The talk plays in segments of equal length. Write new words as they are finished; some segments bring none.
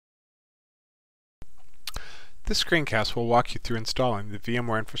This screencast will walk you through installing the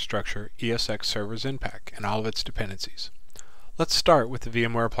VMware Infrastructure ESX Server Zenpack and all of its dependencies. Let's start with the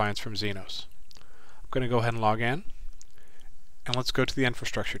VMware appliance from Xenos. I'm going to go ahead and log in, and let's go to the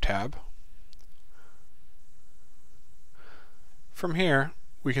Infrastructure tab. From here,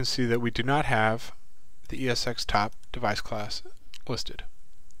 we can see that we do not have the esxtop device class listed.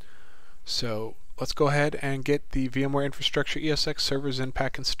 So let's go ahead and get the VMware Infrastructure ESX Server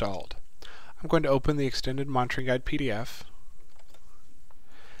Zenpack installed. I'm going to open the Extended Monitoring Guide PDF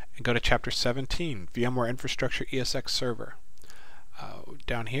and go to Chapter 17, VMware Infrastructure ESX Server.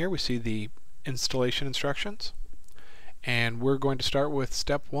 Down here we see the installation instructions, and we're going to start with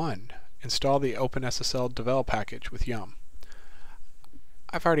Step 1, install the OpenSSL devel package with yum.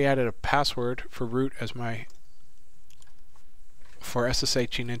 I've already added a password for root as for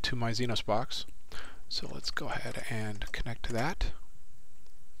SSHing into my Xenos box, so let's go ahead and connect to that.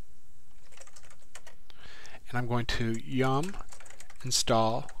 And I'm going to yum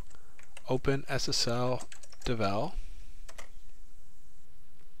install OpenSSL devel.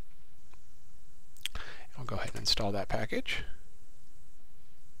 I'll go ahead and install that package.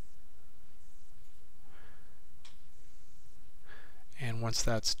 And once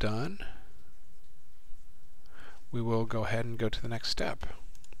that's done, we will go ahead and go to the next step.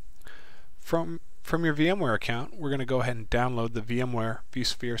 From your VMware account, we're going to go ahead and download the VMware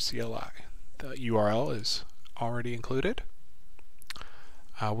vSphere CLI. The URL is already included.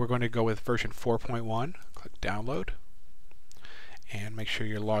 We're going to go with version 4.1. Click download and make sure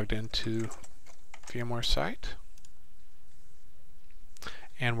you're logged into VMware site.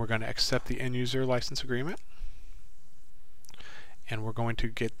 And we're going to accept the end user license agreement. And we're going to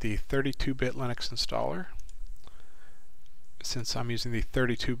get the 32-bit Linux installer, since I'm using the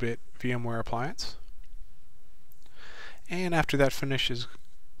 32-bit VMware appliance. And after that finishes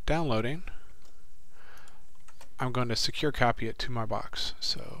downloading, I'm going to secure copy it to my box.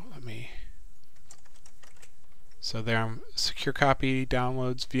 So there I'm secure copy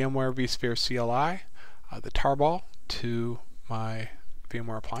downloads VMware vSphere CLI, the tarball, to my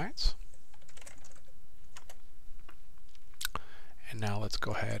VMware appliance. And now let's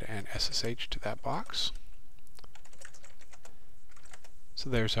go ahead and SSH to that box. So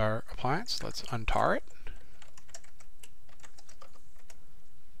there's our appliance. Let's untar it.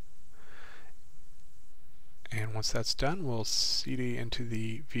 And once that's done, we'll cd into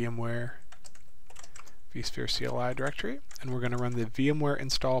the VMware vSphere CLI directory, and we're going to run the VMware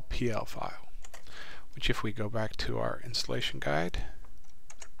install PL file, which, if we go back to our installation guide,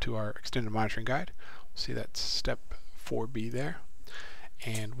 to our extended monitoring guide, we'll see that's step 4B there.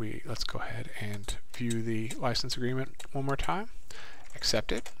 And let's go ahead and view the license agreement one more time.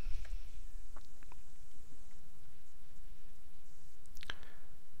 Accept it.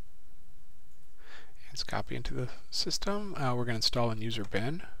 Let's copy into the system. We're going to install in user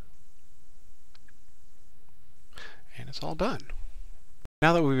bin. And it's all done.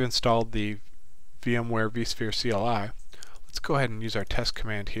 Now that we've installed the VMware vSphere CLI, let's go ahead and use our test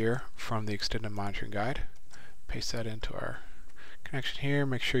command here from the extended monitoring guide. Paste that into our connection here.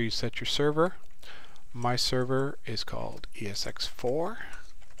 Make sure you set your server. My server is called ESX4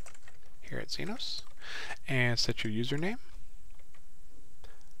 here at Xenos, and set your username.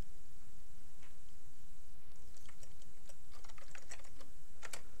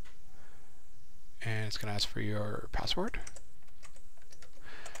 And it's going to ask for your password,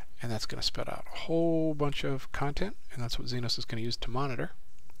 and that's going to spit out a whole bunch of content, and that's what Xenos is going to use to monitor.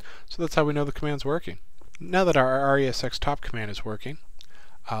 So that's how we know the command's working. Now that our esxtop command is working,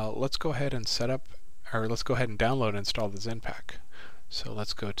 let's go ahead and download and install the Zenpack. So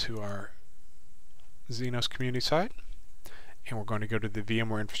let's go to our Xenos community site, and we're going to go to the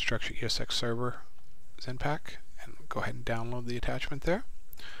VMware Infrastructure ESX Server Zenpack and go ahead and download the attachment there.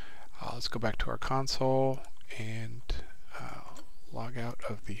 Let's go back to our console and log out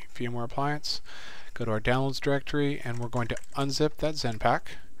of the VMware appliance. Go to our downloads directory, and we're going to unzip that Zenpack.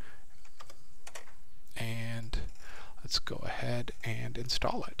 And let's go ahead and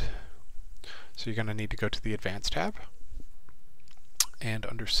install it. So you're going to need to go to the Advanced tab, and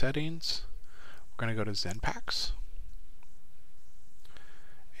under Settings, we're going to go to Zenpacks.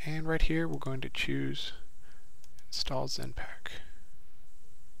 And right here, we're going to choose Install Zenpack.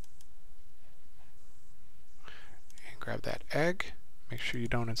 And grab that egg. Make sure you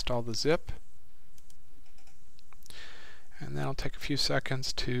don't install the zip. And that'll take a few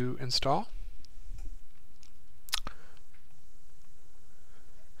seconds to install.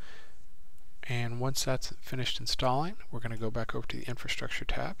 And once that's finished installing, we're going to go back over to the Infrastructure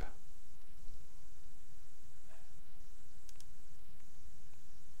tab.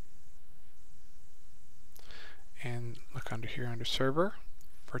 and look under here under server,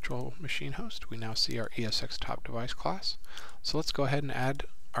 virtual machine host, we now see our esxtop device class. So let's go ahead and add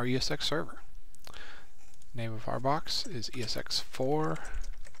our ESX server. Name of our box is ESX4. So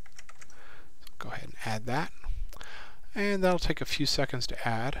go ahead and add that. And that'll take a few seconds to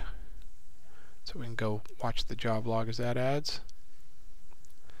add. So we can go watch the job log as that adds.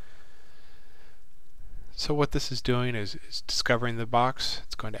 So what this is doing is discovering the box.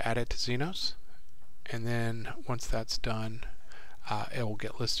 It's going to add it to Xenos. And then once that's done, it will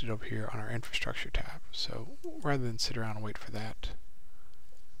get listed over here on our infrastructure tab. So rather than sit around and wait for that,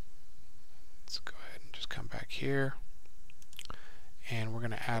 let's go ahead and just come back here. And we're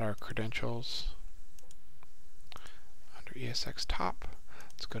going to add our credentials under esxtop.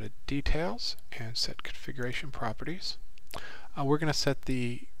 Let's go to Details and set Configuration Properties. We're going to set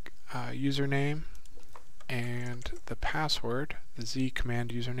the username and the password, the Z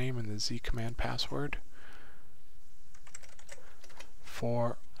command username and the Z command password,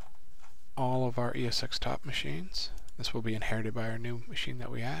 for all of our esxtop machines. This will be inherited by our new machine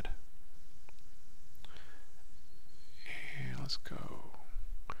that we add. And let's go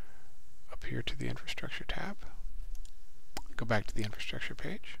up here to the Infrastructure tab. Go back to the infrastructure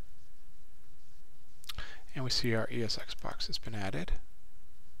page, and we see our ESX box has been added.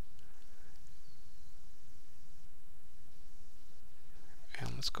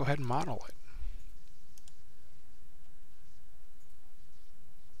 And let's go ahead and model it.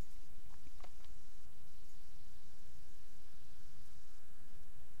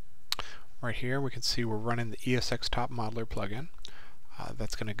 Right here we can see we're running the esxtop modeler plugin.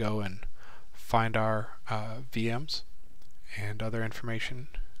 That's going to go and find our VMs and other information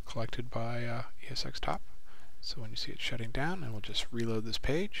collected by esxtop. So when you see it shutting down, and we'll just reload this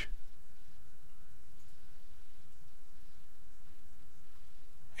page.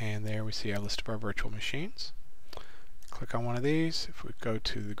 And there we see our list of our virtual machines. Click on one of these. If we go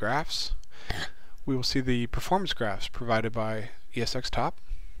to the graphs, we will see the performance graphs provided by esxtop.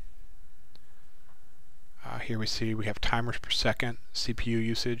 Here we see we have timers per second, CPU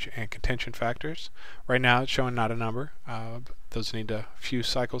usage, and contention factors. Right now it's showing not a number. Those need a few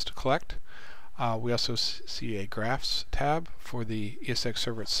cycles to collect. We also see a graphs tab for the ESX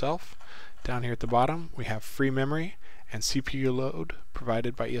server itself. Down here at the bottom we have free memory and CPU load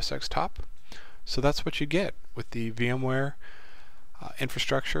provided by esxtop. So that's what you get with the VMware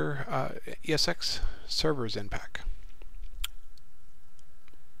infrastructure ESX server Zenpack.